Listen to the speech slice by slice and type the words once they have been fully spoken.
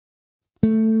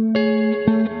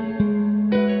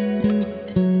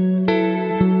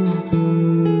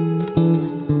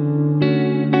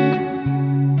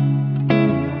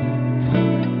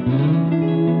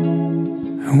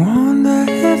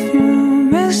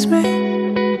miss me?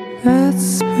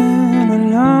 It's been a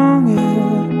long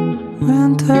year.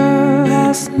 Winter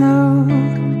has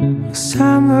snowed,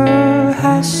 summer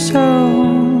has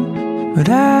shown, but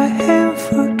I ain't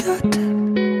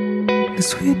forgotten the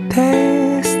sweet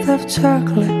taste of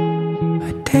chocolate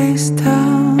I taste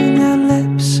on your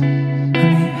lips when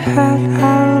we had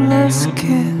our last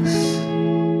kiss.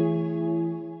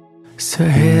 So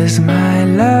here's my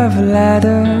love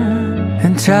letter,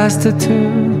 entrusted to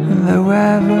the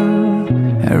weather.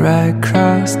 I ride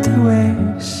across the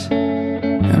waves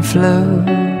and flow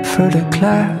through the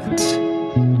clouds.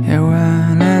 Yeah,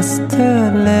 when it's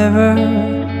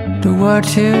delivered, do what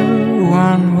you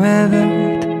want with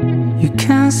it. You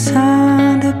can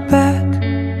send it back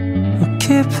or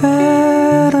keep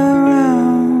it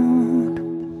around.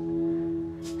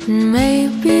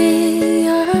 Maybe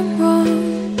I'm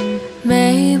wrong,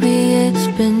 maybe it's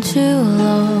been too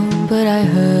long, but I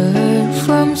heard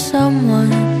from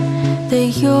someone that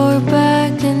you're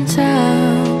back in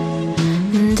town.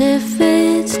 And if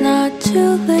it's not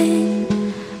too late,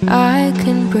 I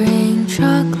can bring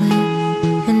chocolate.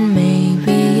 And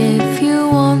maybe if you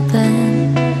want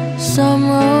them, some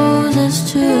roses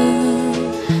too.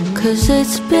 'Cause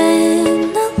it's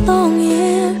been a long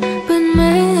year, but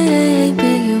maybe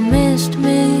you missed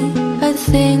me. I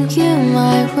think you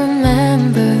might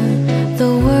remember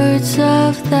the words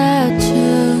of that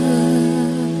tune.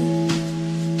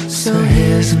 So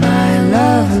here's my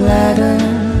love letter,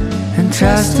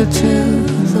 entrusted to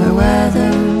the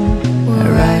weather. I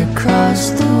ride across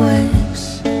the waves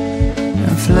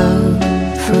and float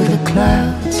through the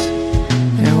clouds.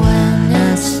 And when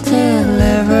it's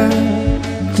delivered,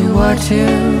 do what you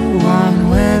want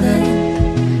with it.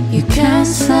 You can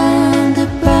send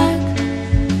it back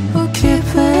or keep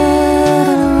it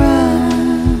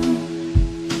around.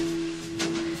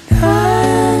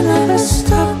 I never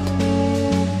stopped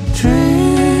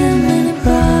dreaming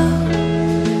about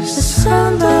the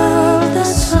sound of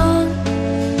that song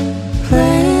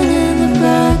playing in the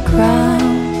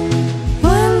background.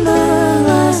 When the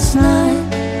last night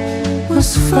was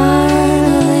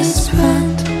finally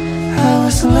spent, I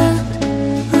was left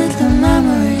with the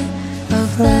memory of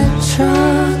that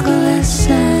chocolate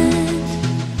scent.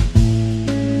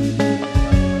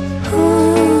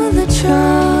 Ooh, the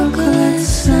chocolate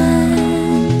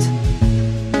scent.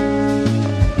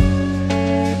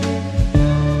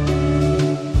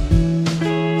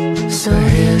 So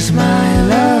here's my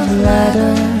love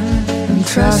letter,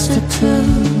 entrusted to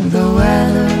the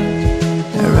weather.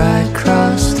 I ride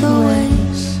across the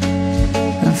waves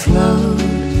and float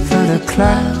through the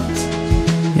clouds.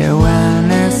 Yeah, when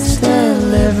it's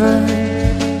delivered,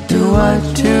 do what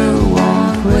you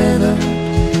want with it.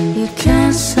 You can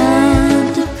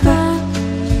send it back,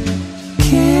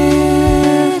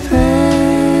 keep it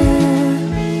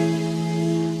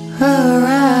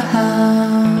around.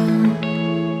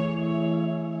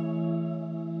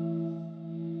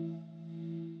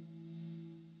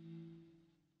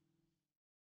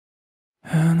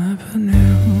 I never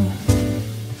knew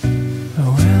a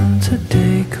winter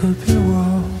day could be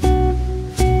warm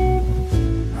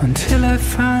until I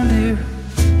found you.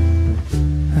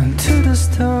 And to the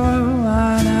store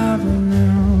I never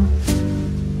knew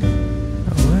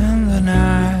when the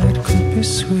night could be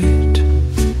sweet,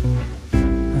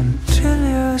 until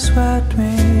you swept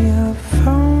me up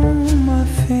from my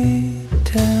feet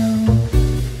down.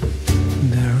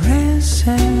 The rain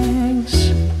sings,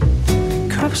 the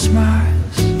cup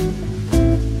smiles,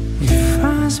 he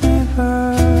finds me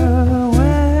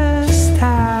with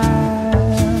style.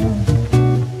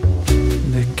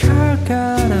 The car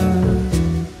got a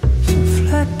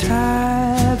flat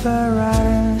tire, but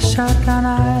riding shotgun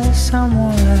eyes,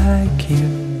 someone like you.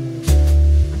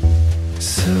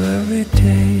 So every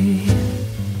day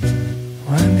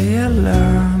when the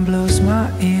alarm blows my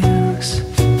ears,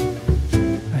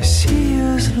 I see you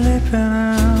sleeping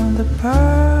on the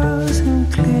bars and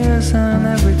clears, and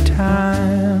every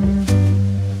time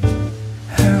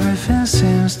everything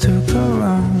seems to go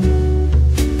wrong,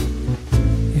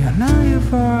 you know your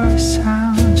voice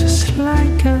sounds just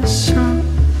like a song.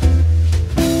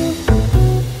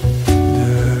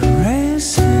 The rain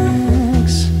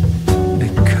sings, the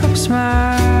cup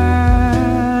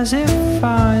smiles, it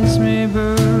finds me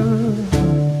blue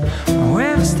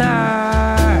with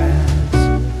stars.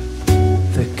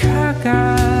 The car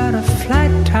got a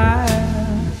flat tire,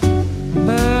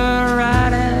 but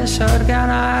riding shotgun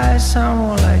eyes,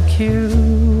 someone like you.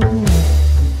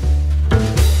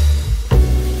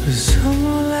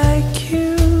 Someone like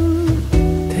you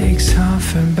takes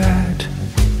something bad,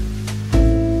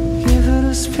 give it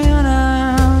a spin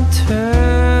and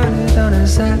turn it on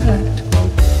its head.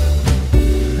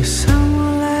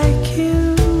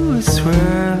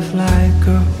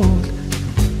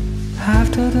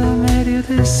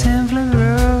 they simply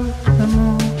rode the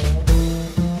moon.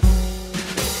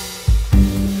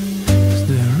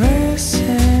 The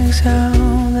racing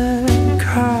sound that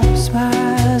crossed my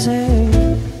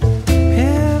head,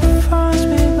 it forced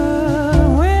me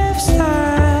but with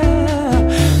style.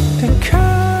 The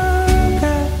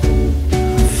coca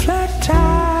flat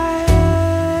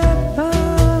tire, but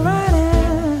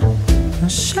riding a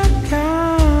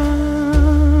shotgun,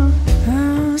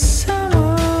 and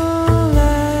someone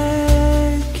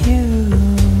like you.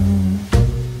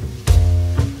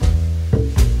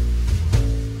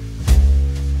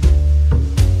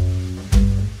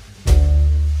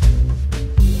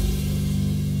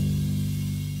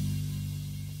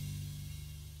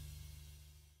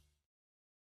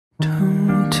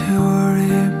 Don't you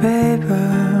worry, baby,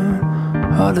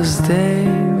 all those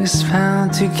days we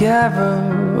spent together.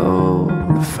 Oh,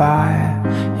 the fire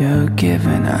you're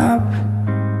giving up,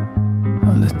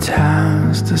 all the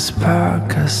times the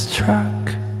spark has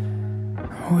struck.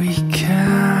 We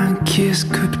can't kiss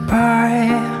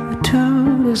goodbye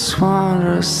to this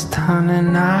wondrous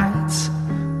stunning nights,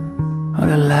 all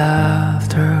the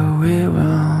laughter we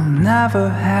will never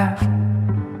have,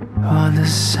 all the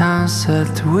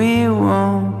sunset we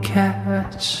won't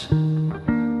catch.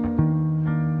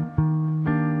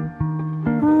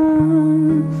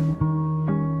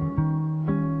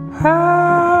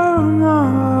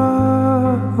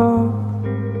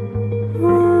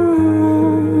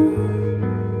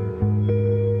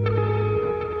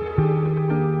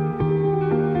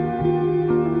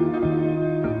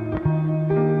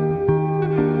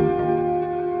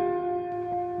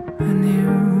 And you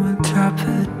will drop a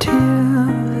tear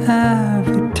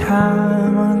every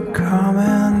time I'm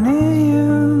coming near you.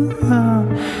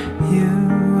 You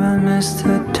will miss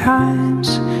the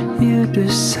times you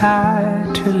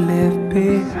decide to leave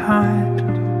behind.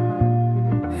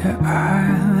 Yeah, I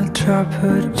will drop a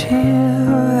tear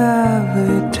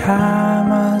every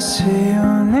time I see you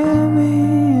near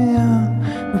me.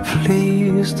 But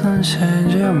please don't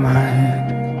change your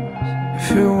mind if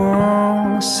you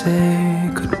wanna say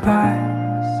goodbye.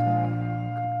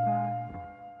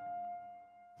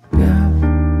 Yeah,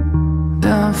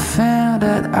 don't think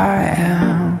that I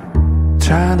am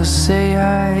trying to say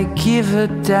I give a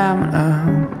damn.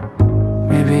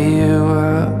 Maybe you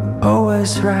were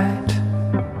always right.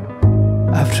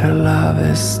 After love,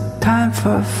 it's time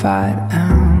for a fight.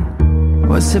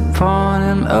 What's the point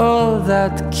in all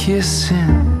that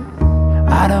kissing?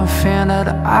 I don't think that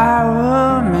I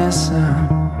will miss him.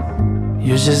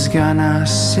 You're just gonna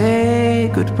say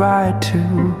goodbye to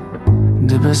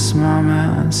the best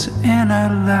moments in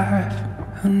our life.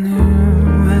 And you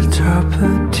will drop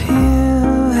a tear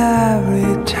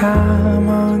every time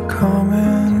I'm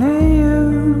coming near you.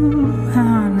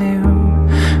 And you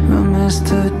will miss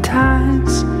the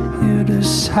times you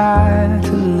decide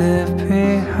to leave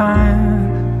behind.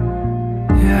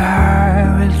 Yeah,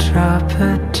 I will drop a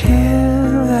tear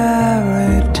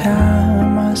every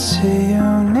time I see you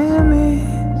near me.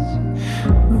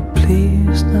 But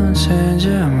please don't change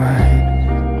your mind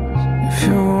if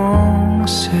you won't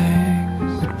say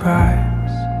goodbye.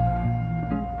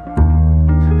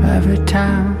 Every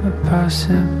time I pass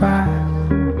you by,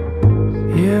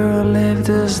 you live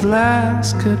this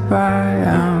last goodbye.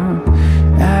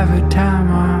 Every time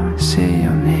I see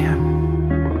you near,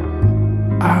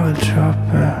 I will drop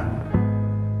a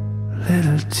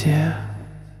little tear.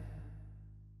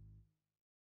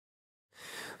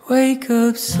 Wake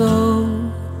up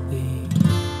slowly,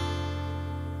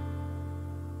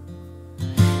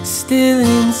 still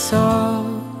and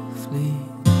softly.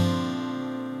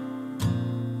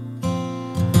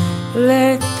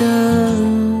 Let the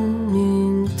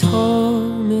looming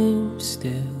torment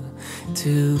still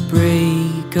to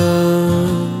break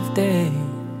of day.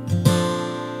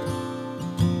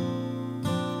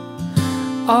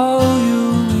 All you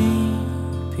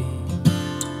weeping,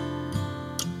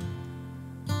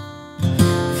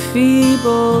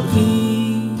 feeble,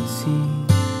 easy.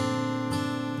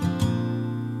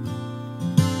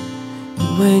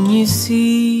 When you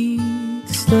see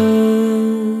the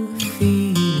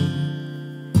feeling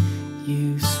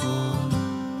you swore,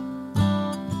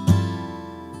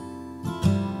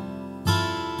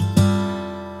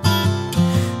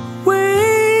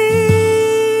 wait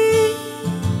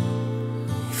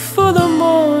for the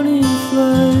morning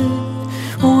flood,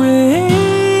 wait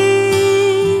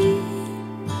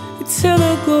till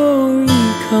the glory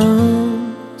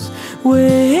comes,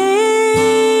 wait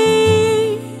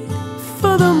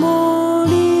for the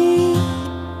morning.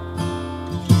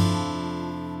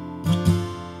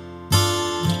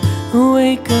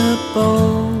 Wake up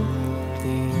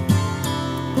boldly,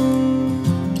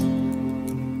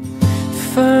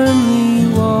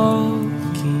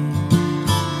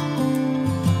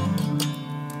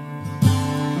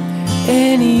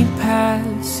 Any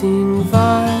passing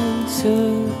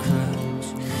vital crush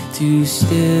to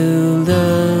still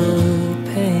the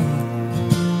pain.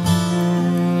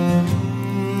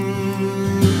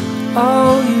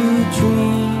 All you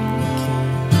drinking,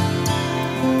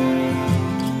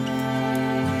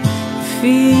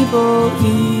 feeble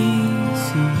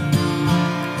easy,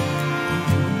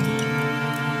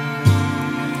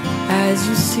 as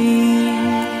you see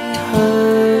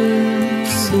her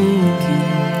sinking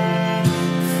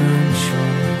from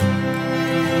shore.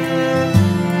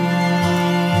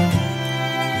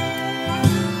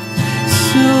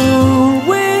 So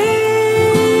wait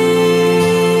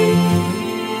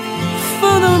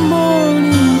for the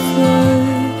morning flood,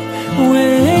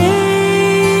 wait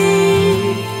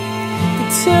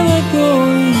till the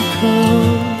glory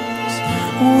comes,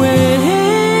 wait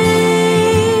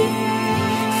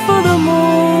for the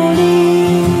morning.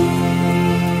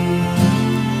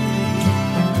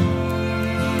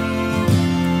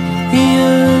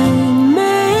 In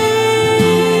May,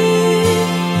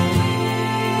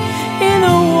 in a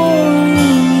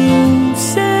warring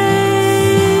say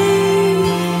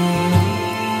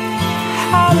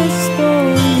how the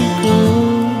story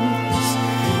goes.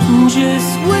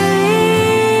 Just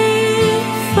wait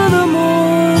for the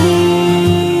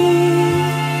morning.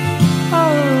 Oh,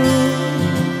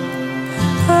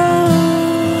 oh.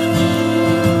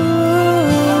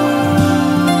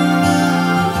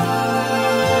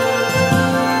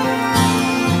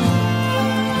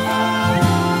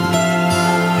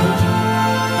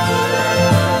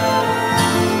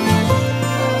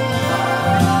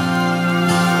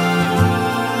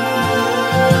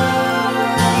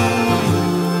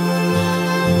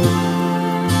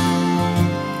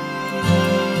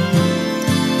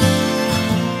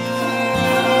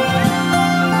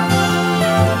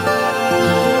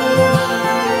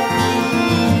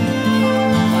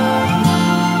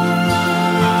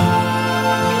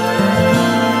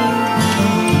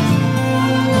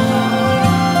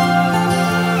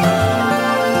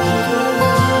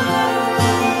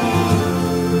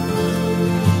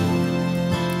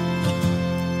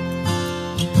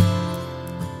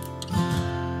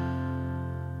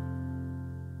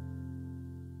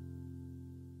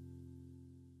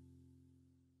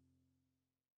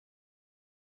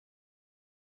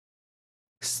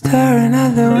 Staring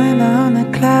out the window on a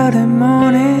cloudy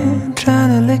morning, trying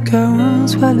to lick our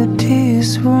wounds while the tea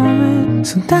is warming.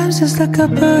 Sometimes it's like a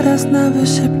bird that's never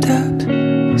shipped out.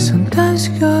 Sometimes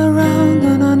you go around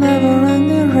and I never run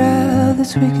the rail.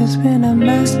 This week has been a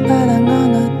mess, but I'm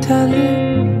gonna tell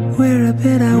you, we're a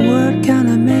bit at work,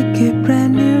 gonna make it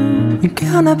brand new. We're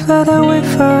gonna plot a way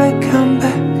for a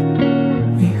comeback.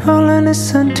 We only need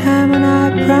some time, and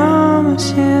I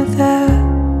promise you that,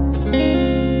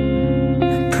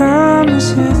 promise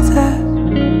you that,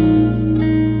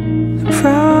 I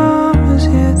promise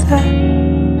you that.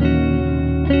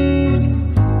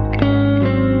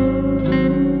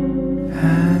 I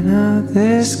know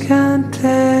this can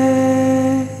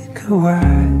take a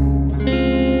while,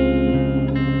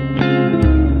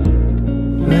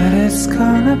 but it's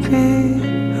gonna be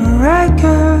alright,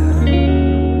 girl.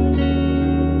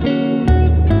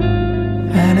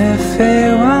 And if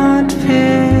it won't be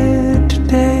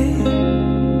today,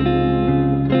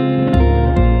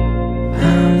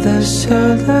 the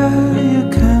shoulder you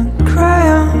can cry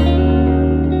on.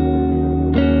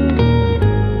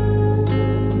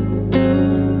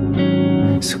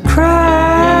 So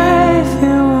cry if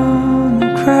you wanna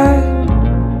cry.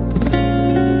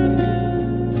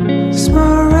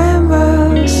 Small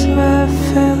rainbows will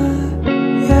fill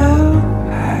your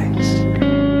eyes.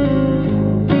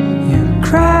 You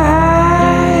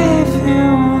cry if you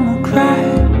wanna cry.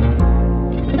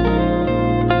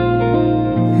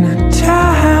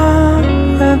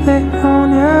 Be on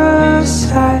your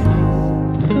side.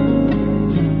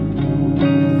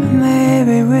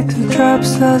 Maybe little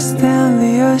drops lost in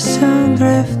the ocean,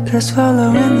 drifters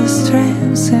following the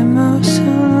streams in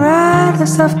motion,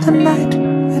 riders of the night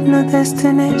with no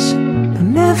destination.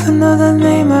 Don't ever know the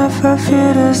name of our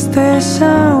future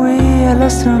station. We are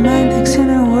lost romantics in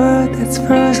a world that's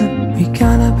frozen. We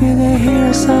gonna be the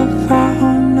heroes of our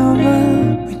own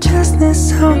novel. We just need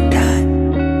some time.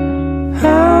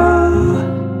 Oh,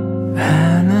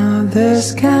 I know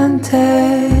this can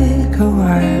take a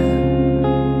while,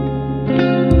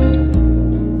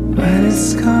 but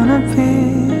it's gonna be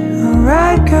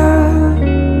alright, girl.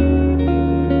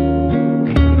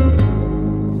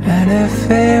 And if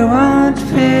it won't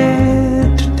be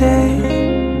today,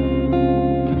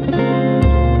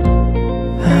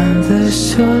 I'm the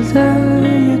shoulder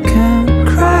you can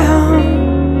cry on.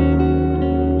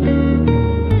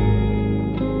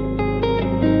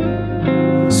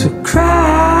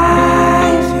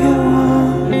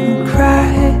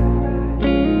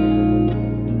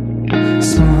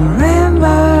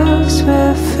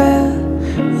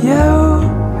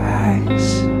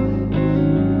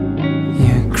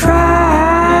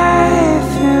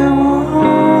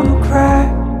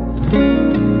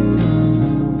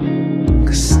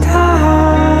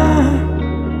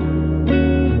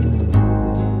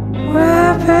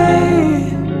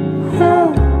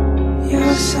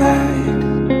 your side.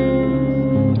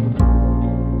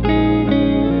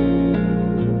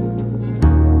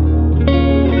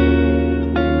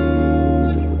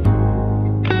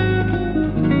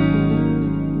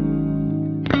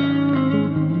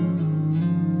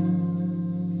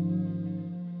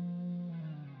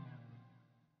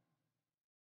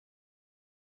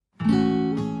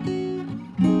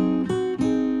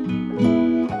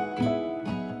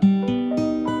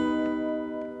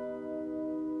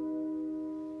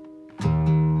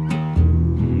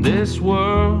 This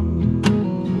world,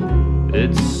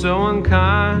 it's so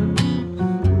unkind.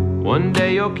 One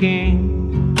day you're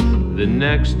king, the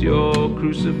next you're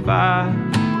crucified.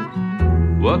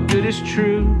 What good is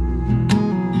true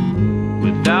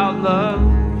without love?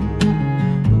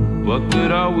 What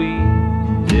good are we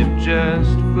if just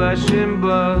flesh and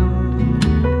blood?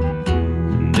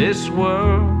 In this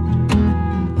world,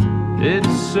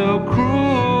 it's so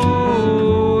cruel.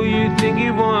 You think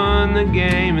you've won the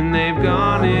game and they've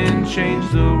gone and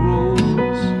changed the rules.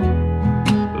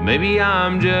 But maybe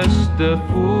I'm just a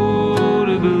fool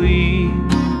to believe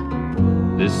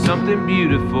there's something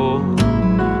beautiful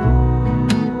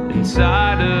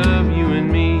inside of you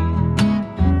and me.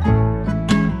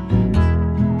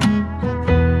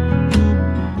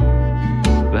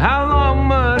 But how long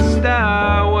must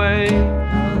I wait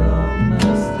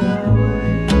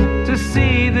to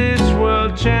see this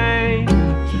world change?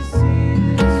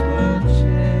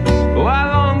 Oh, I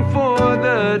long for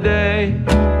the day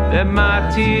that my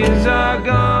tears are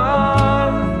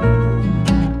gone,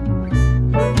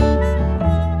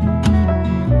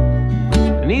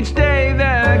 and each day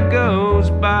that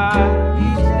goes by,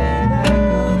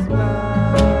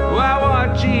 oh, I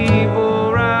watch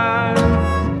evil rise,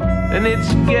 and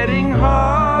it's getting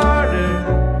harder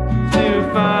to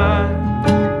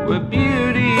find where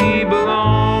beauty belongs.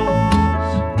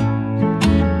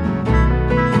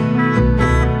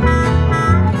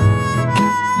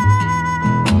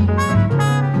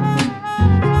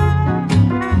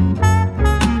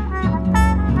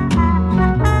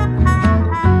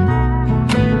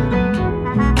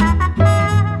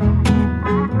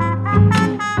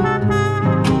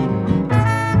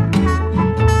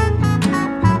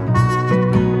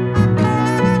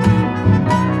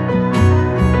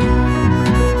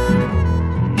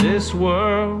 This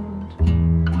world,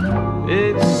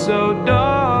 it's so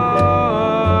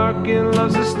dark, it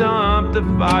loves to stomp the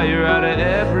fire out of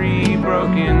every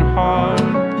broken heart.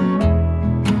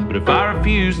 But if I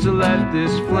refuse to let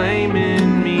this flame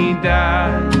in me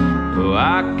die, oh,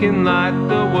 I can light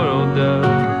the world up,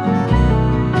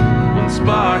 one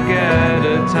spark at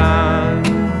a time.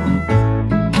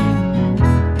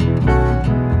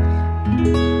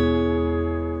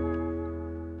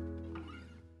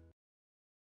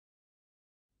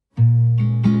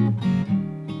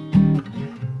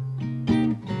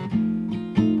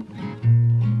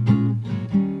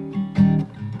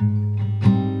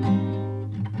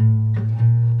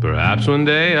 Perhaps one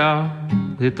day I'll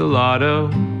hit the lotto,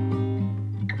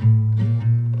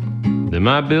 then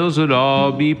my bills would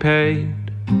all be paid.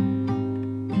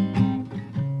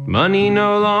 Money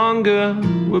no longer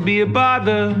would be a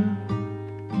bother.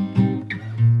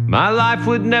 My life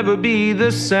would never be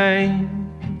the same.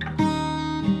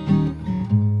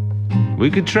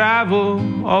 We could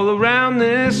travel all around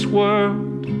this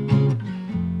world,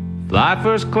 fly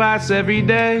first class every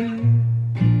day.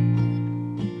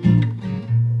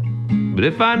 But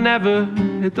if I never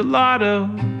hit the lotto,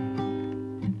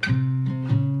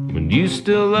 would you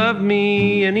still love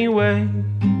me anyway?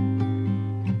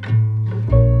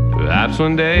 Perhaps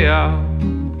one day I'll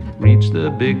reach the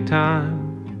big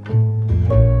time,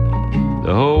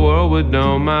 the whole world would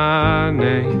know my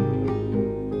name.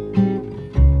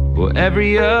 Well,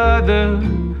 every other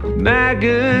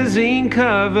magazine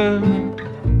cover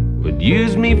would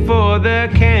use me for their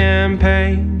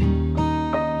campaign.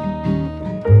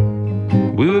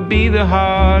 We would be the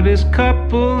hardest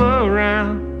couple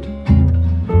around,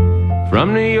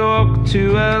 from New York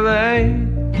to LA.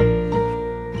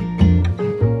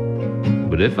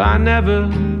 But if I never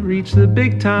reach the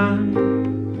big time,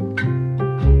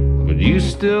 would you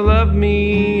still love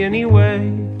me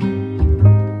anyway?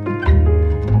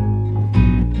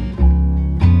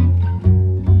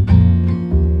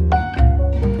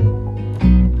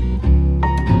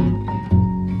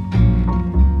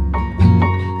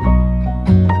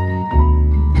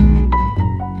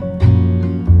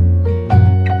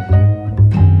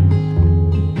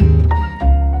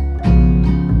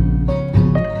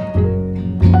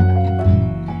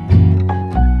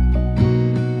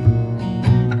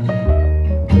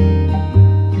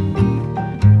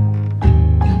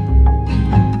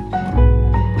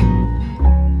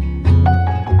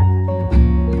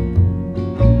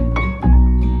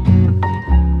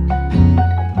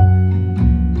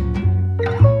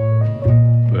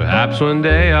 Perhaps one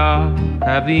day I'll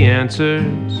have the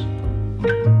answers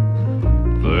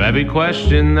for every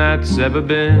question that's ever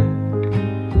been.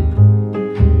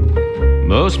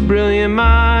 Most brilliant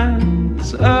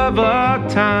minds of our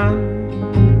time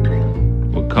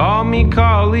will call me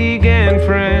colleague and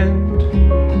friend.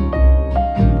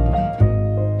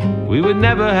 We would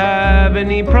never have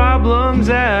any problems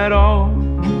at all.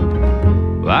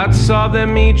 Well, I'd solve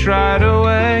them each right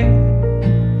away.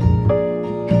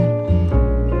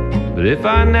 But if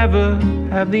I never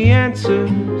have the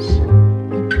answers,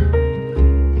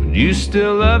 would you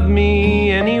still love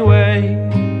me anyway?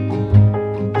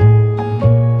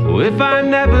 Oh, if I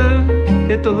never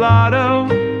hit the lotto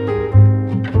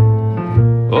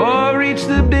or reach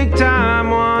the big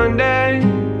time one day,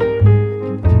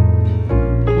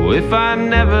 oh, if I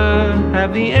never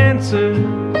have the answers,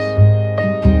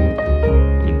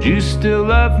 would you still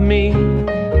love me?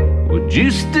 Would you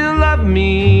still love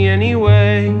me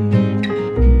anyway?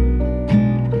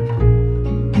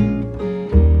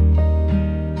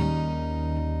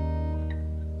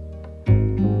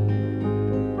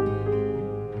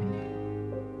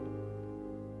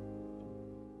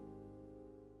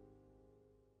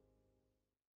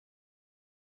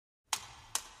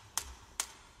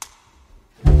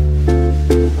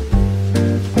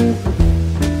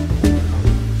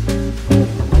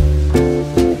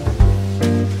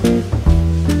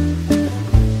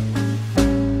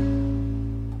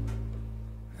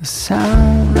 The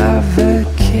sound of a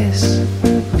kiss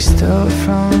we stole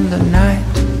from the night,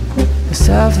 the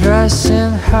soft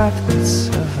rushing heartbeats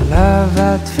of love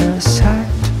at first sight.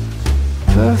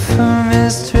 Perfume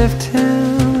is drifting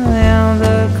in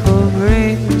the cool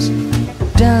breeze,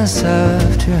 dance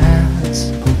of two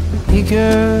hands,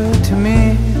 eager to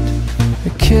meet. A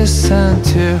kiss and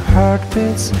two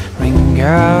heartbeats ring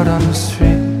out on the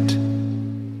street.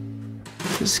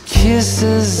 'Cause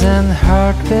kisses and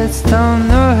heartbeats don't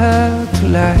know how to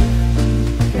lie.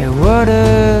 They're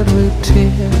watered with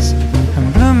tears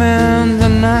and bloom in the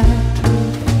night.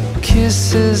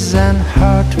 Kisses and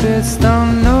heartbeats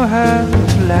don't know how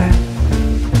to lie.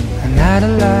 And how to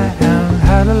lie, and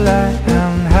how to lie,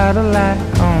 and how to lie,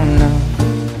 oh no.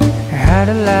 How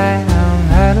to lie, and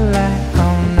how to lie,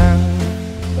 oh no.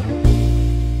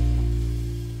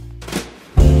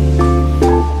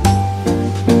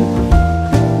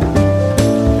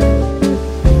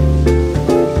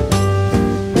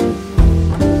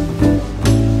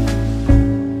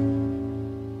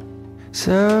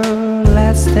 So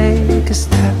let's take a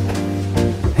step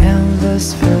in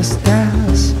this first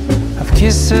dance of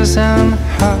kisses and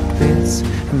heartbeats,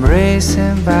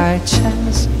 embracing by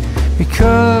chance.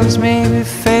 Because maybe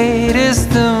fate is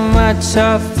too much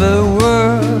of the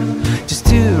world, just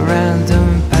two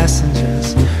random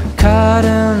passengers caught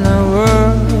in a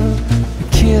world. A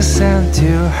kiss and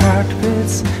two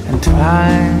heartbeats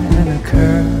entwined in a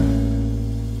curve.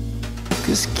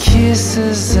 'Cause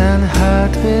kisses and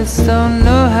heartbeats don't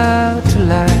know how to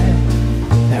lie.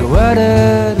 They're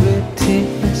watered with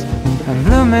tears and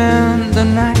bloom in the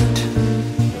night.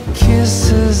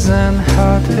 Kisses and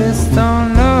heartbeats don't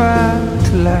know how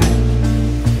to lie.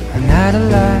 And how to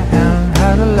lie, and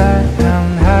how to lie,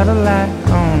 and how to lie,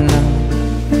 oh no.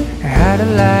 How to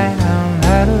lie, and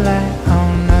how to lie, oh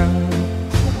no.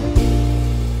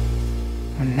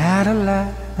 And how to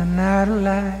lie, and how to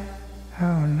lie,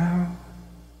 oh no.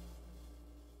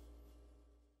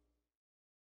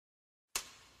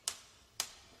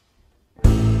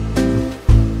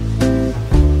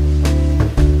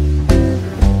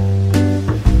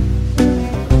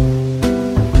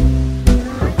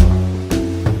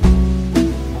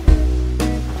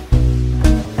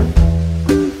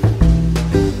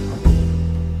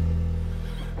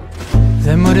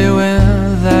 The moody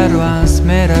wind that once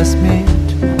made us meet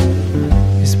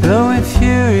is blowing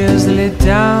furiously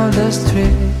down the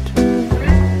street.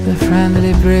 The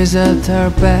friendly breeze at our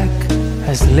back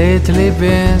has lately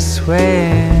been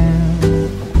swaying.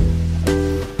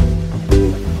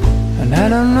 And I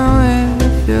don't know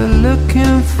if you're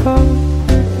looking for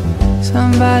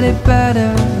somebody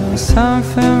better or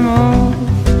something more.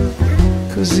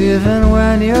 'Cause even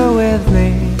when you're with me,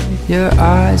 your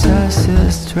eyes are still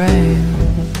strained.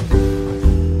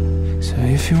 So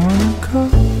if you wanna go,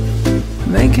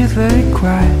 make it very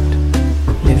quiet.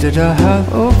 Leave the door half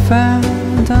open,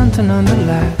 don't turn on the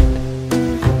light.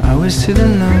 I will see the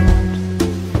note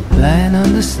lying on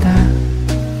the stand,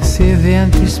 see the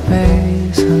empty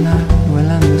space and I will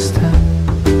understand.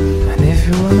 And if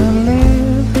you wanna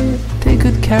live, take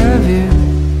good care of you.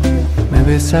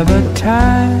 Maybe it's about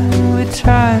time we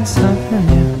try something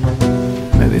new.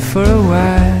 Maybe for a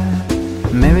while,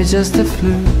 maybe just a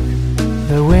fluke.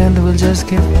 the wind will just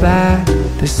give back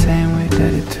the same way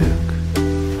that it took.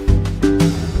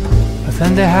 But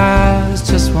then the house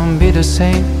just won't be the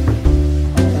same.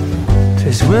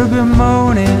 Trees will be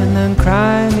moaning and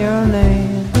crying your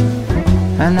name,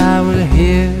 and I will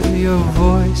hear your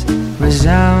voice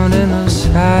resound in the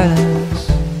silence.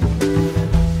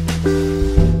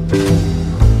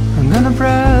 I'm gonna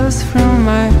browse through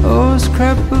my old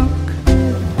scrapbook,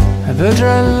 a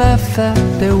picture I left that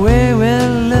the way we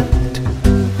lived,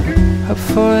 up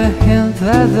for a hint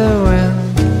that the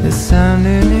wind is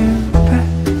sounding you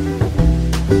back.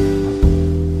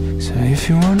 So if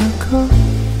you wanna go,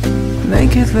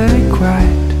 make it very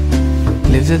quiet.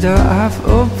 Leave the door half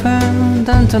open,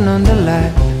 don't turn on the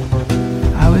light.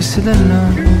 I will see the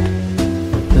note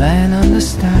lying on the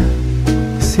stand,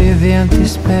 see the empty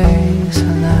space,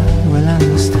 and I will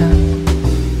understand.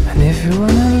 And if you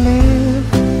wanna live,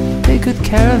 take good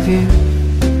care of you.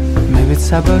 Maybe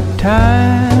it's about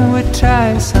time we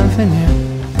try something new.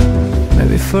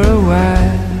 Maybe for a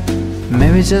while,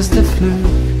 maybe just a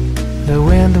fluke, the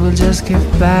wind will just give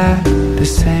back the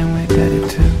same way that it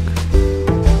took.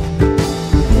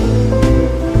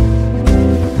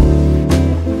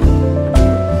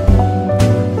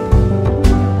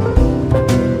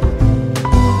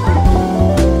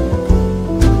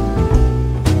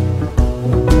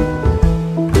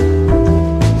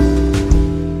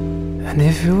 And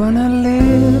if you wanna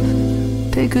live,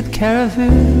 take good care of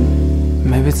it.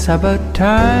 Maybe it's about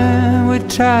time we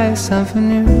try something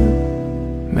new.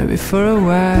 Maybe for a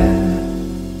while,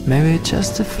 maybe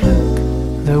just a fluke,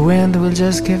 the wind will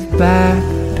just give back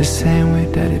the same way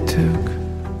that it took.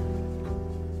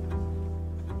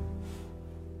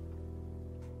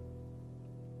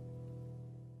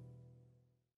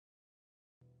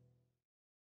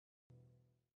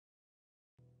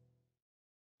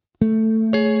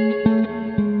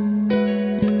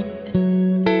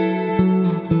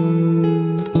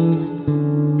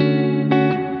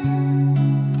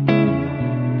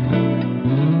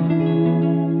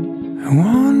 I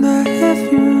wonder if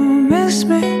you miss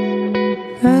me.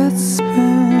 It's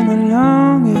been a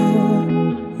long year.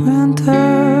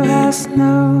 Winter has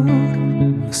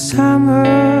snowed,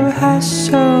 summer has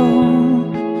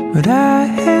shown, but I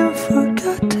haven't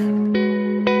forgotten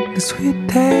the sweet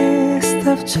taste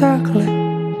of chocolate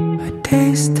I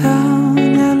taste on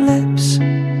your lips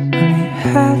when we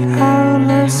had our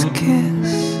last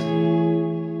kiss.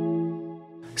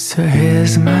 So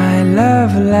here's my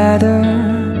love letter,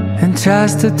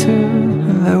 entrusted to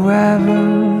the weather.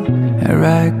 I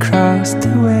ride across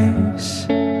the waves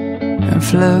and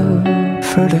float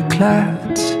through the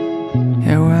clouds.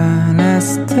 Yeah, when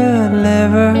it's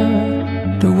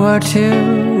delivered, do what you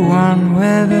want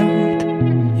with it.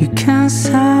 You can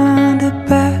send it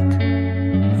back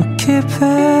or keep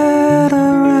it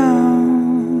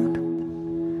around.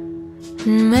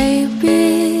 Maybe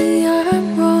I'm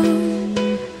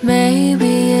wrong,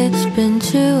 maybe it's been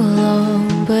too long,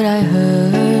 but I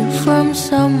heard from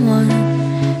someone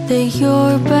that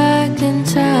you're back in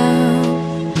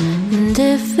town. And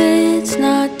if it's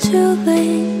not too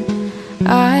late,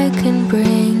 I can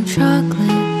bring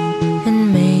chocolate. And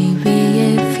maybe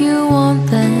if you want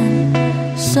them,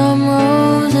 some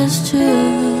roses too.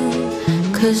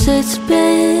 'Cause it's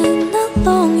been a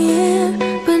long year,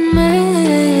 but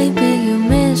maybe you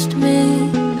missed me.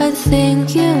 I think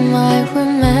you might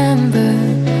remember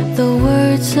the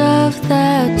words of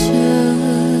that tune.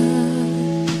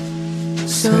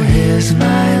 So here's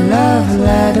my love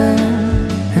letter,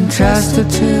 entrusted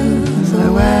to the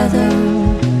weather.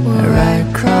 I ride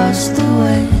across the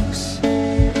waves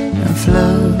and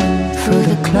float through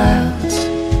the clouds.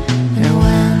 And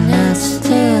when it's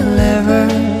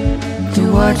delivered, do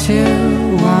what you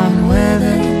want with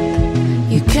it.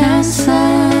 You can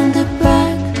send it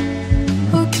back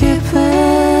or keep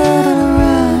it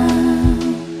around.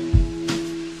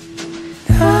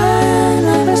 I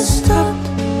never stopped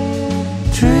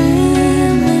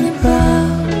dreaming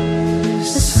about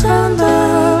the sound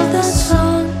of the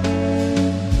song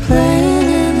playing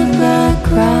in the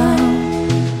background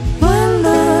when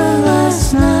the last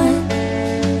night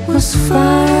was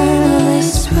finally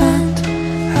spent.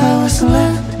 I was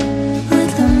left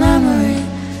with the memory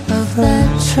of that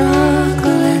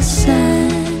chocolate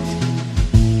scent.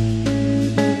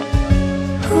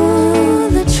 Ooh,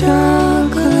 the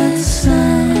chocolate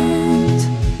scent.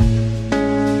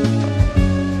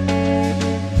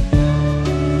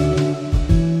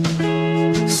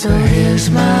 So here's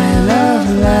my love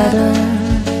letter,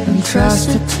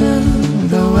 entrusted to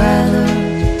the weather.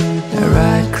 I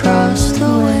ride across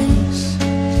the waves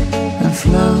and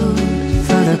float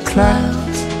through the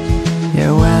clouds.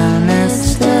 Yeah, when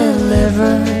it's delivered,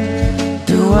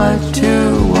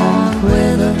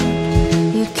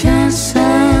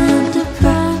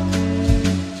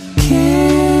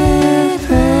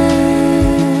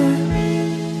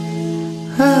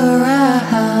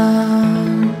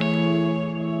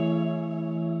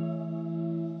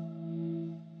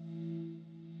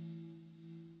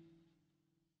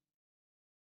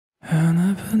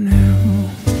 I knew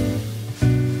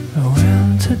the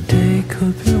winter day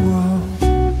could be warm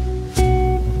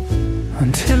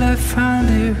until I found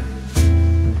you.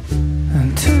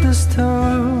 Into the store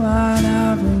I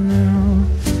never knew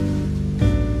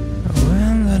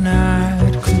when the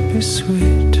night could be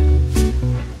sweet,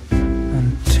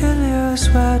 until you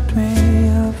swept me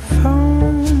up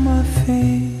from my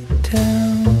feet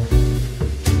down.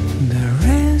 The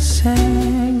rain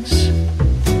sings,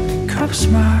 the cup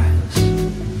smiles,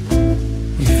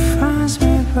 he finds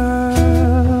me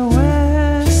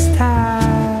with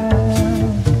style.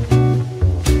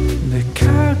 The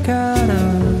car got a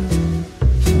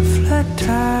flat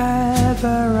tire,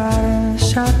 but riding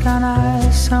shotgun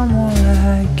eyes someone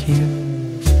like you.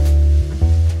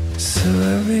 So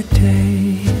every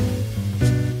day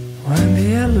when the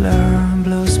alarm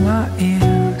blows my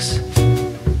ears,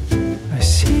 I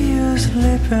see you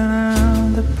sleeping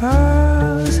on the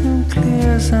bars and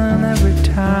clears, and every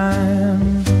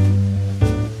time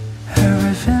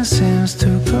everything seems to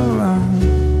go wrong,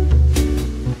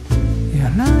 you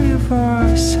know your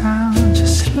voice sounds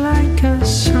just like a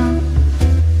song.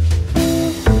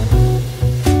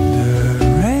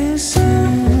 The rain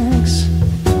sings,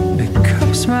 the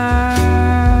cup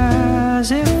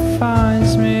smiles, it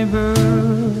finds me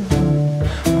blue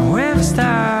with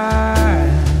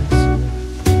stars.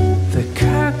 The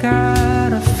car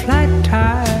got a flat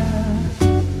tire,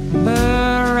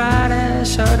 but riding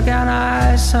shotgun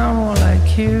eyes someone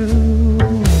like you.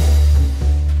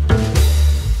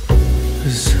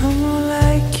 Someone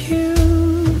like you,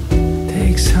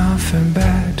 take something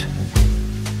bad,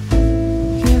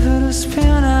 give it a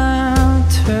spin and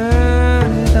turn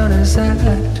it on its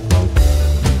head.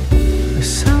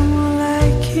 Someone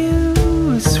like you,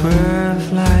 it's worth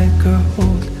like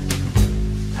gold.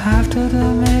 After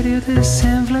they made you, they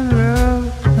simply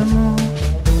broke the mold.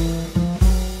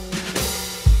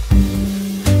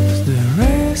 The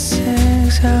racing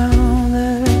sound,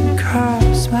 the car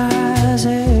smiles,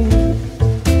 it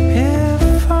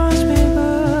finds me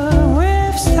but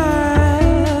with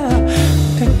style.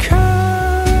 The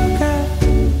car got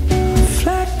a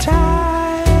flat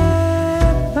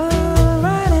tire, but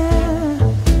riding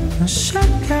a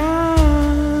shotgun,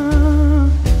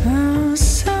 and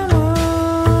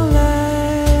someone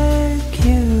like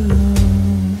you.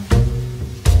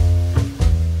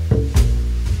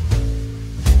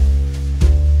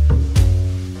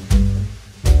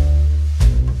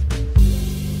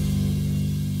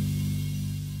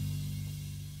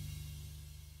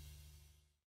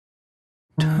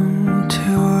 Don't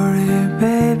you worry,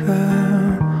 baby,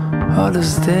 all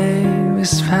those days we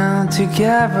spent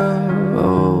together.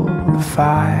 Oh, the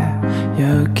fire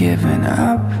you're giving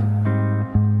up,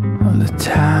 all the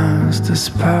times the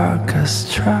spark has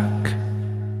struck.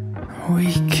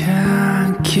 We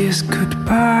can kiss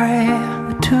goodbye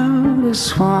to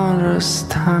these wondrous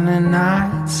stunning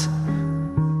nights,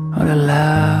 all the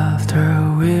laughter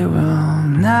we will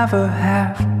never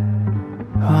have,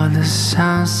 all the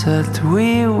sunset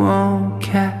we won't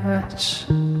catch.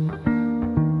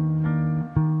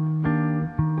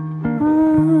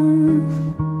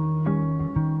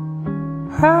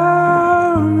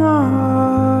 Oh, no.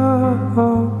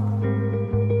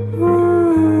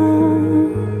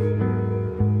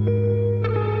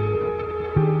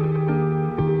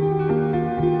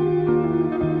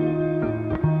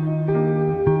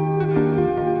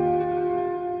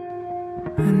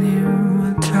 And you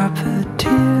would drop a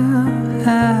tear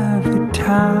every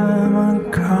time I'm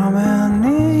coming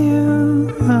near you.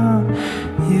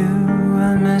 You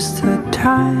will miss the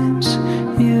times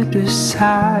you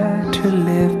decide to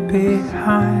leave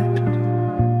behind.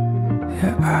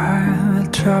 Yeah, I will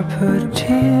drop a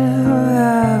tear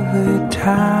every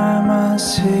time I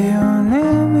see you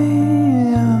near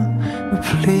me. But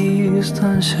please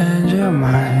don't change your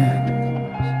mind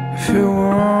if you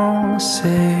won't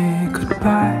say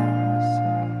goodbye.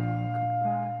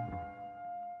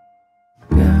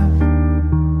 Yeah,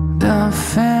 don't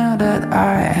think that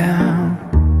I am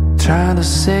trying to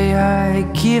say I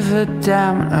give a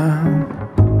damn.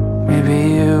 Maybe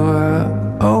you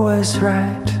were always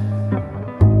right.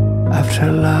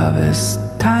 After love, it's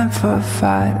time for a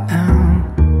fight.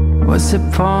 What's the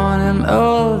point in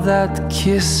all that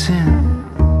kissing?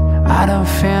 I don't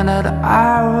think that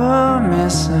I will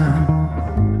miss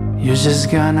him. You're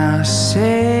just gonna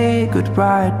say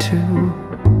goodbye to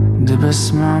the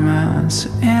best moments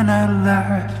in our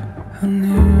life. And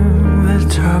you will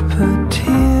drop a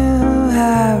tear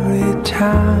every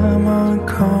time I'm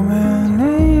coming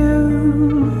near you.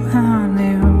 And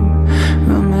you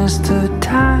will miss the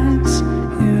times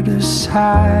you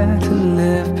decide to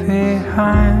leave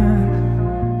behind.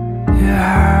 your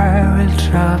heart will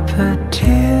drop a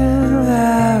tear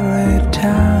every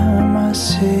time I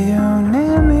see your name.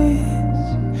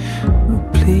 But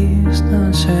please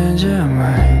don't change your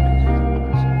mind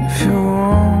if you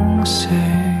won't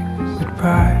say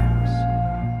goodbye.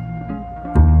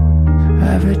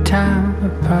 Every time I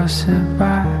pass it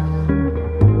by,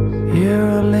 you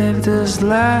live this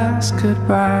last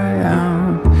goodbye.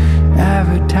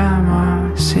 Every time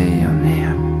I see your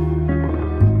name,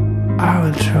 I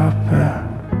will drop a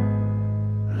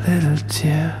little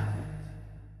tear.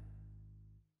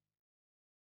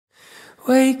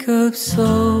 Wake up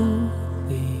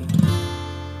slowly,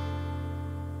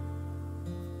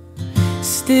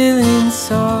 still and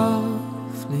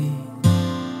softly.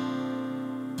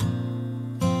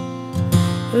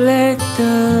 Let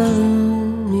the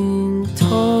looming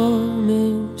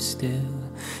torment still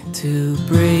till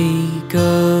break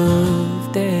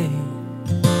of day.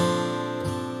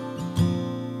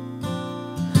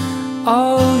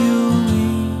 All you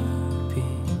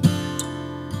weeping,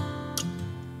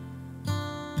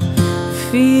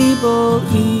 feeble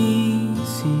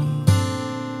easy,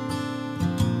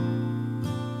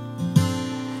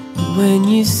 when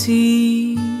you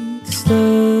see the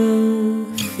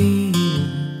feeling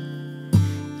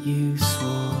you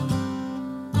swore.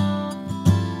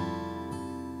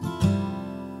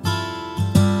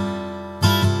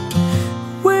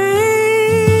 Wait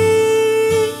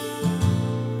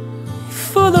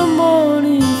for the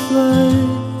morning flood.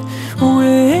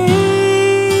 Wait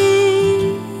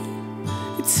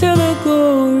till the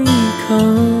glory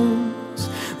comes.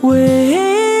 Wait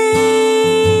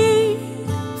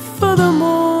for the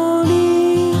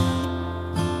morning.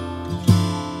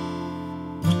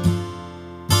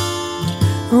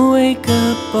 Wake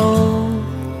up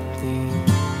boldly,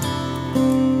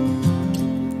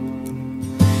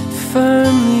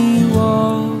 firmly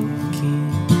walking.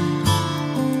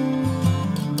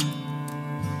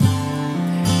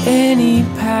 Any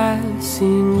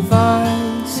passing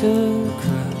vice or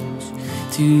grudge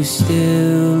to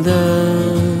still the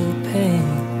pain.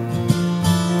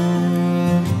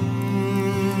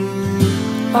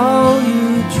 All you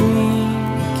drinking,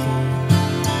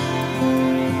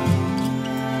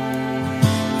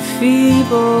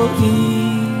 feeble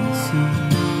easy,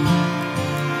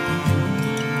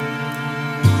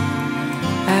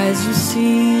 as you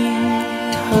see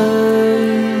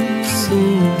her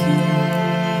sinking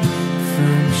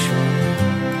from shore.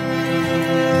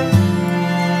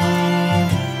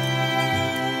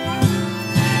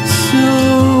 So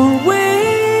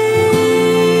wait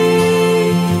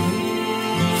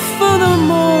for the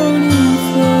morning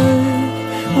flood.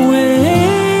 Wait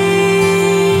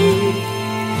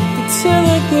till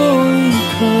the glory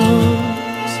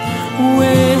comes.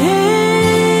 Wait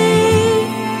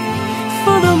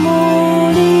for the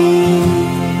morning.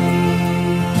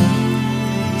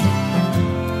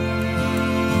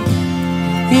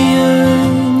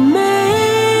 Young man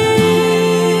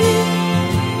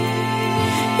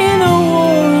in a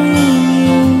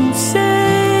warring say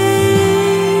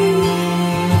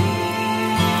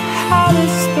how the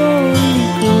story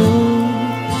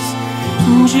goes.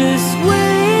 Just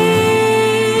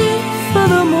wait for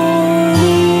the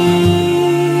morning.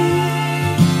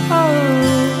 Oh,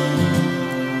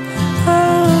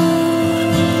 oh.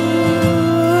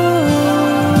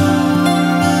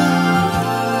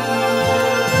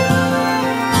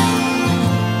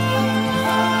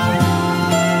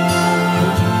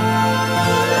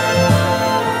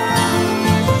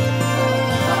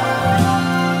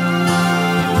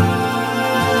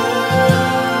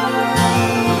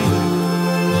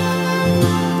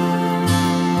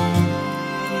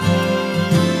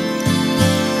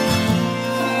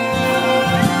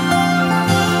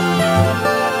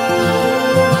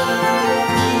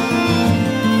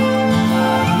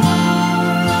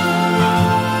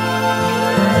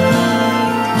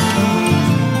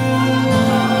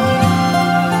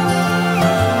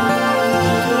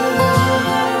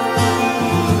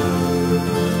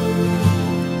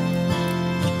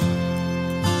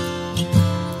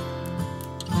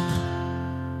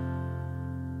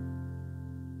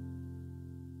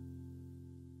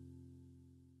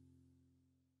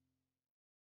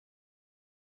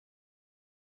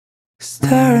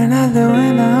 Staring out the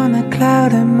window on a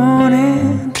cloudy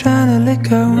morning, trying to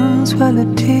lick our wounds while the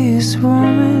tea is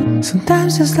warming.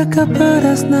 Sometimes it's like a bird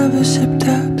that's never shipped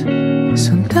out.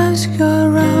 Sometimes you go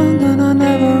around on a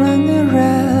never-ending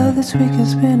rail. This week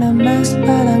has been a mess,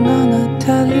 but I'm gonna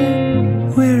tell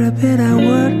you, we're a bit at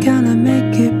work, gonna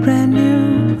make it brand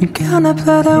new. We're gonna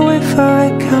put away for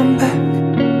a comeback.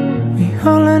 We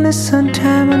only need some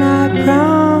time, and I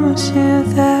promise you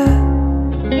that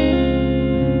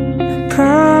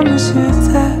promise you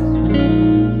that.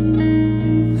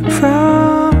 I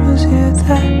promise you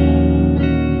that.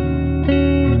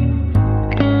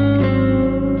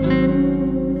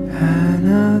 I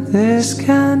know this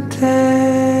can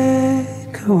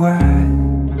take a while,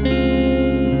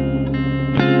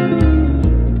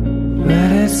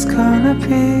 but it's gonna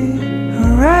be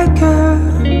alright, girl.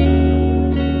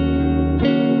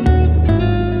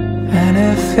 And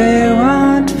if it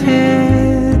won't be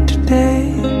today,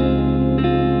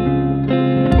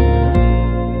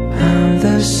 I'm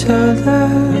the shoulder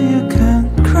you can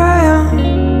cry on.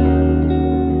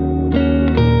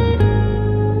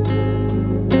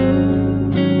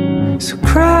 So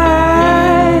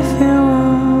cry if you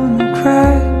wanna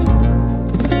cry.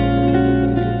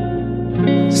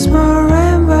 Small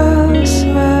rainbows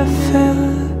will fill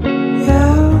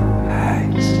your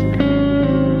eyes.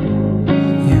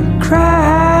 You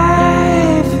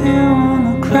cry if you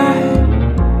wanna cry.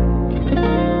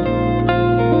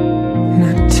 And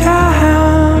the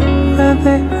time will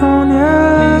be on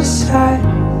your side.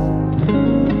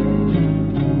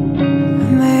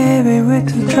 Maybe with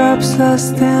the drops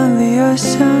lost in the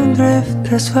ocean,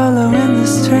 drifters following the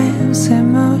streams,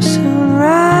 emotion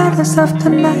riders of the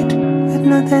night with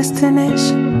no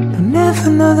destination. Don't never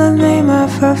know the name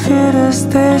of our future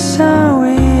station.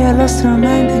 We are lost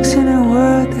romantics in a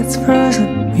world that's frozen.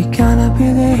 We gonna be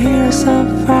the heroes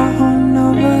of our own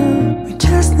novel. We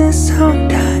just need some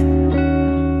time.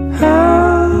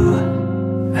 Oh,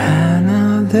 I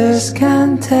know this can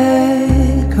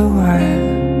take a while,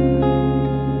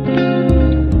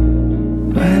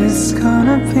 but it's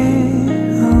gonna be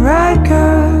alright,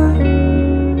 girl.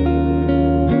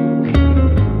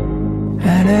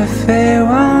 And if it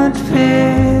won't be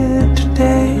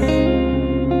today,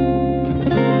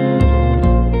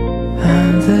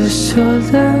 I'm the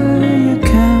shoulder you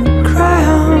can cry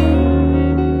on.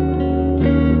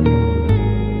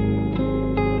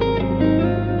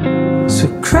 So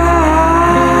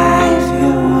cry if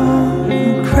you wanna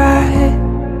cry.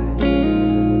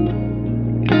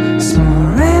 Small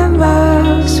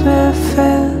rainbows will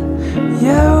fill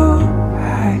your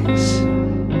eyes.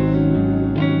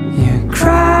 You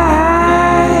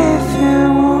cry if you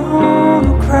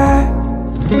wanna cry.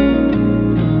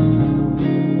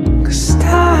 'Cause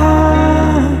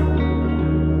time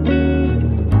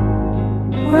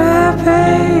will be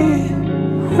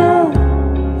on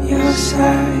your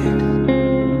side.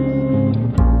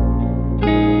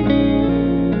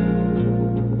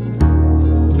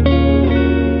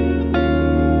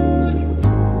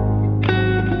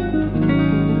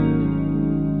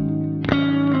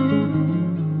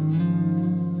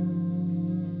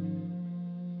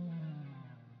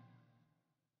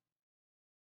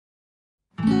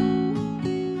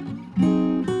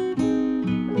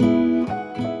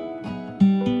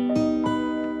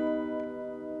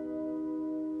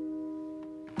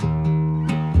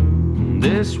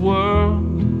 This world,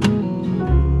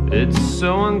 it's so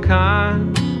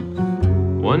unkind.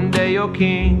 One day you're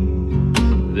king,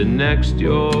 the next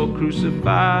you're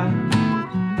crucified.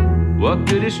 What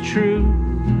good is truth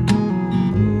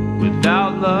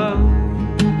without love?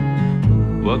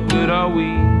 What good are we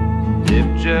if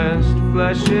just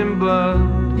flesh and blood?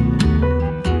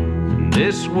 In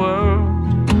this world,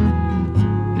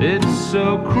 it's so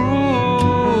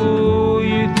cruel.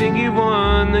 You think you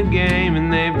won the game and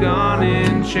they've gone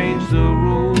and changed the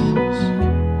rules.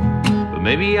 But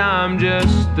maybe I'm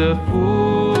just a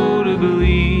fool to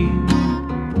believe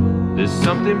there's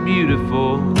something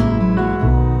beautiful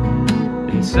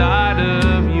inside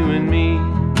of you and me.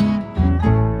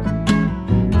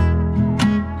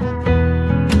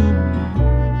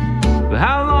 But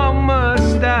how long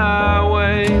must I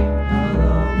wait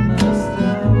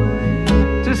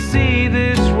to see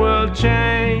this world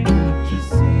change?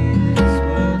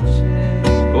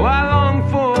 Oh, I long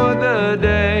for the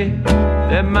day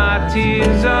that my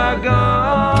tears are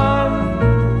gone.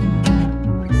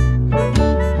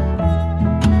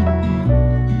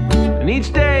 And each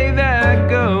day that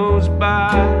goes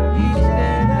by,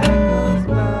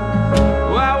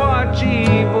 oh, I watch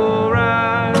evil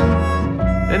rise.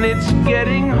 And it's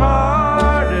getting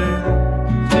harder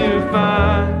to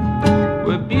find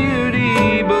where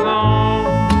beauty belongs.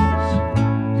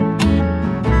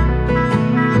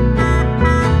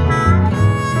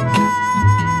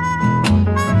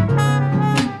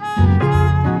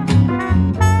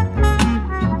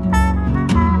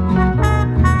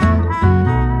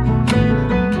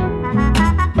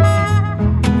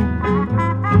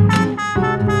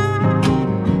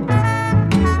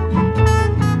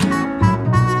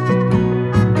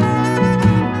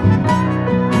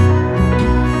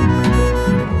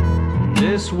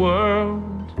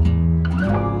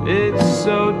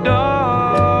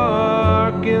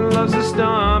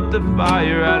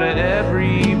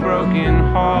 working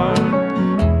hard.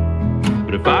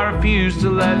 But if I refuse to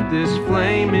let this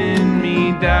flame in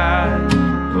me die,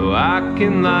 oh, I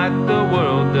can light the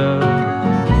world up,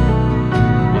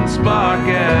 one spark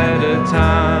at a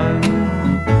time.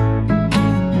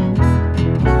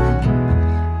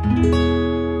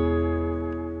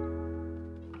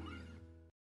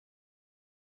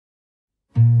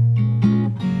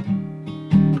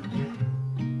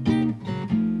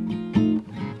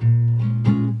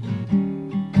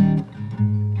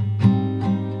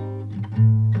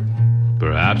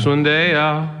 Perhaps one day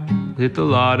I'll hit the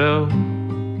lotto,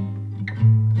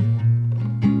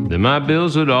 then my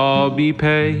bills would all be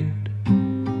paid.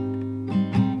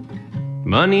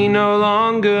 Money no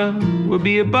longer would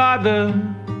be a bother.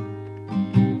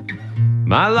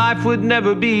 My life would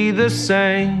never be the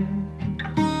same.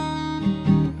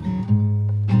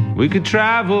 We could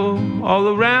travel all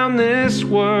around this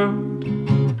world,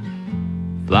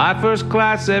 fly first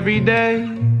class every day.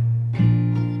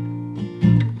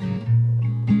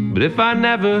 But if I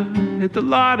never hit the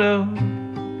lotto,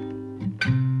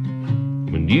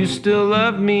 would you still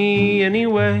love me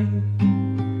anyway?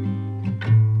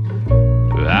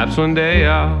 Perhaps one day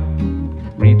I'll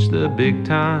reach the big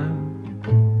time,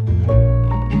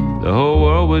 the whole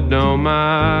world would know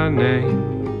my name.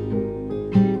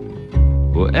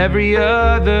 Well, every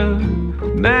other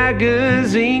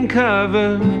magazine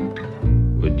cover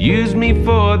would use me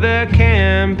for their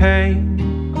campaign.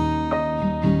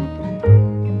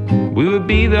 We would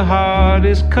be the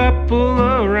hardest couple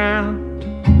around,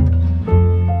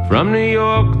 from New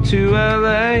York to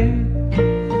LA.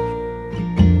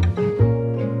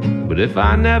 But if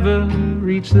I never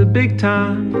reach the big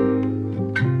time,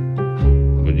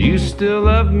 would you still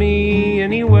love me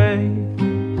anyway?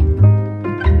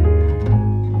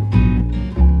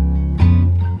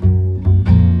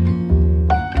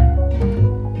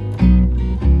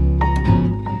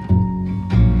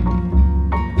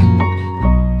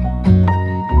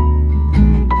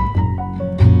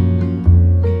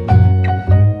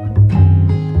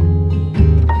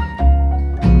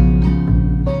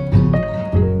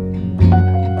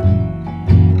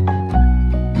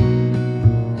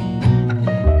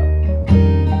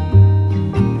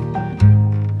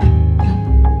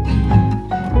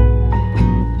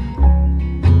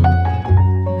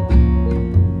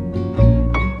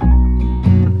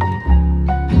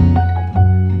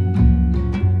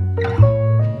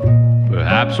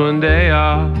 Perhaps one day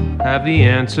I'll have the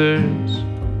answers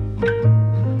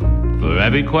for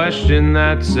every question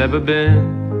that's ever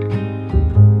been.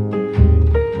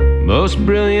 Most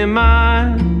brilliant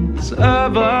minds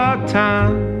of our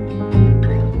time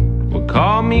will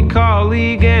call me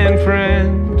colleague and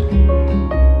friend.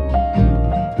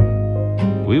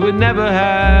 We would never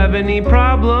have any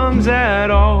problems at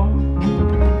all.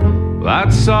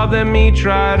 I'd solve them each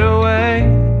right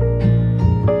away.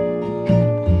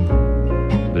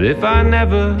 But if I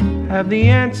never have the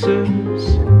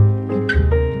answers,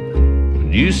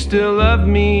 would you still love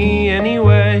me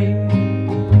anyway?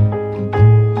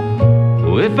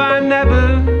 Oh, if I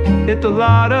never hit the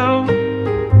lotto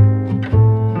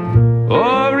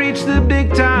or reach the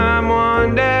big time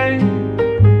one day,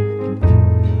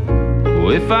 oh,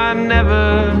 if I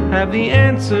never have the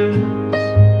answers,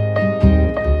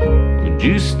 would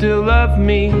you still love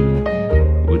me?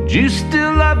 Would you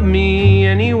still love me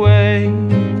anyway?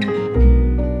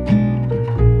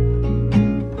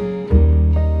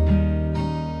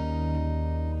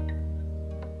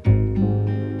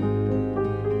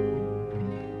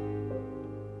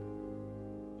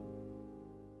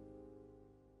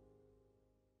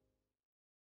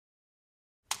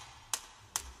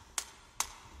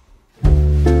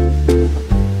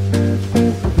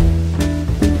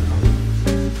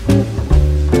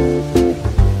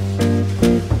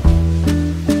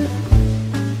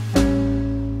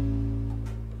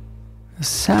 The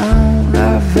sound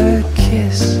of a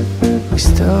kiss we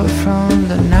stole from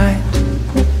the night,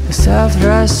 the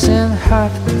self-rushing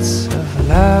heartbeats of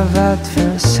love at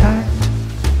first sight.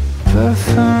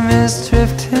 Perfume is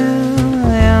drifting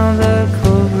in the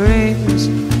cool breeze,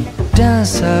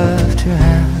 dance of two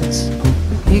hands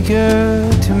eager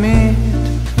to meet.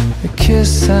 A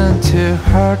kiss and two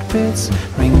heartbeats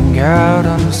ring out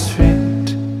on the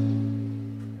street.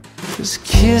 'Cause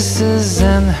kisses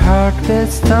and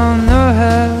heartbeats don't know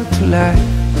how to lie.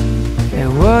 They're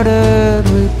watered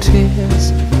with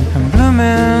tears and bloom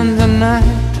in the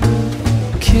night.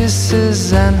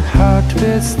 Kisses and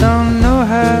heartbeats don't know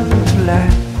how to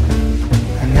lie.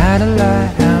 And how to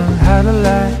lie, and how to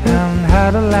lie, and how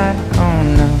to lie, oh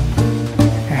no.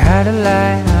 How to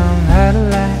lie, and how to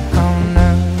lie, oh no.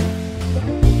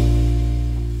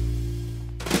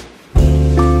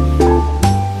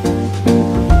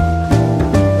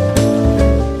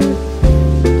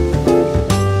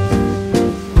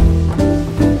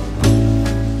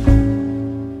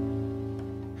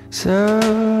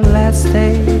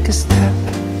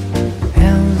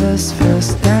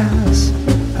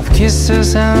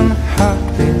 kisses and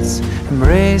heartbeats,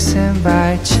 embracing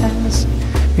by chance.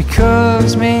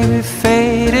 Because maybe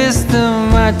fate is too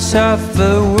much of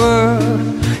the world,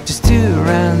 just two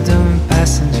random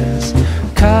passengers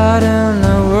caught in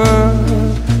a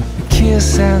world. A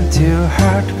kiss and two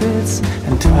heartbeats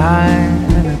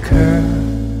entwined in a curve.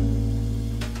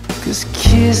 'Cause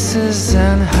kisses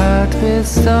and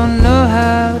heartbeats don't know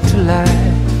how to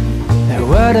lie. They're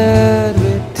watered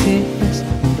with tears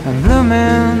and bloom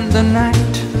in the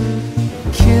night.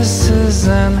 Kisses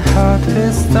and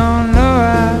heartbeats don't know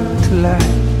how to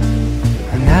lie.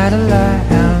 And how to lie,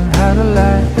 and how to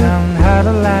lie, and how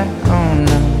to lie, oh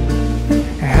no.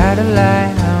 How to lie,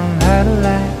 and how to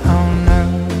lie, oh no.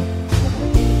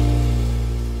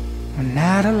 And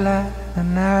how to lie,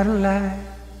 and how to lie,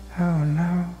 oh no.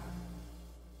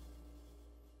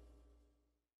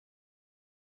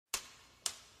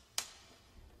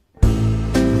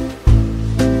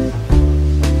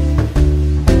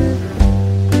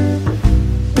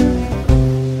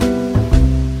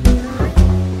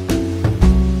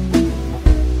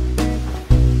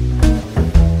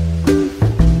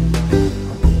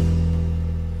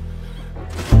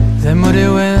 The moody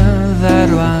wind that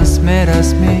once made us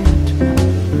meet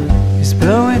is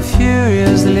blowing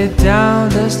furiously down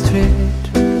the street.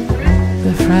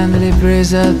 The friendly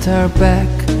breeze at our back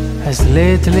has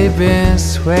lately been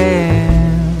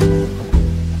swaying.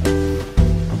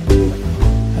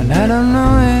 And I don't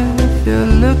know if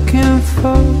you're looking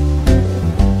for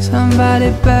somebody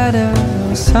better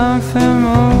or something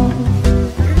more.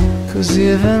 'Cause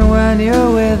even when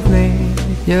you're with me,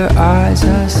 your eyes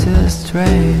are still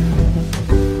strained.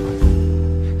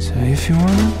 So if you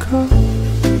wanna go,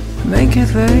 make it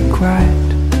very quiet.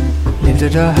 Leave the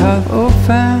door half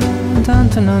open, don't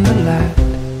turn on the light.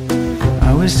 I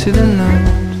will see the note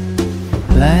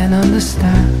lying on the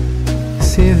stand.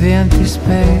 See the empty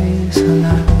space and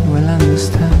I will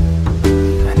understand.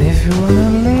 And if you wanna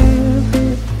live,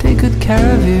 take good care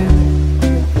of you.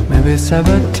 Maybe it's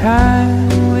about time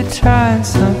we try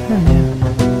something new.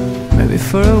 Maybe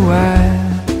for a while,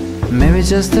 maybe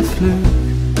just a fluke.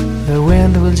 The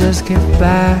wind will just give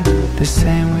back the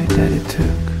same way that it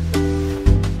took.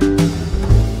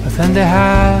 But then the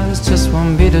house just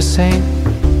won't be the same.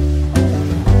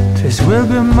 Trees will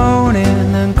be moaning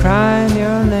and crying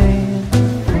your name.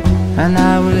 And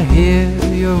I will hear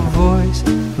your voice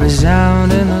resound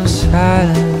in the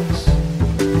silence.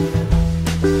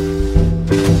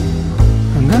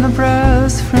 I'm gonna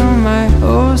browse through my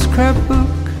old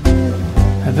scrapbook.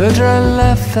 A picture I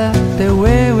left that the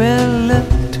way we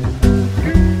lived.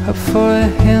 Hope for a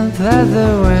hint that the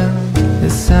wind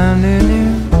is sounding you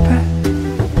back.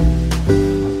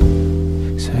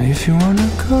 So if you wanna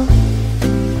go,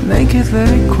 make it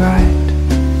very quiet.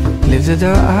 Leave the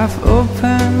door half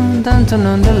open, don't turn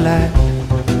on the light.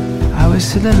 I will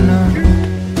see the note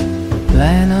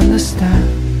lying on the stand.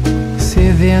 See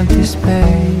the empty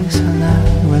space and I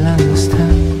will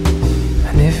understand.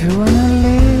 And if you wanna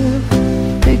live,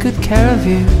 take good care of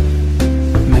you.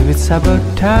 Maybe it's about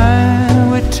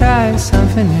time we try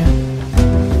something new.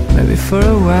 Maybe for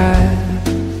a while,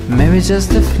 maybe just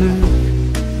a fluke.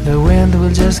 The wind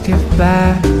will just give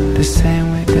back the same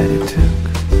way that it took.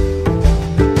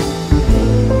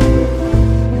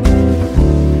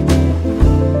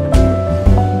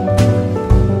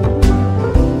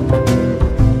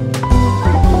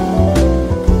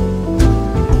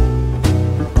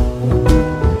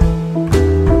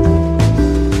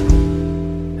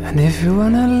 If you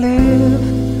wanna live,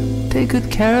 take good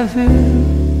care of you.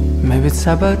 Maybe it's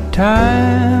about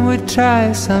time we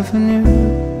try something new.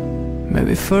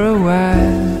 Maybe for a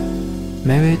while,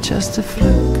 maybe just a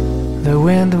fluke. The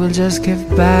wind will just give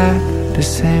back the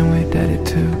same way that it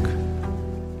took.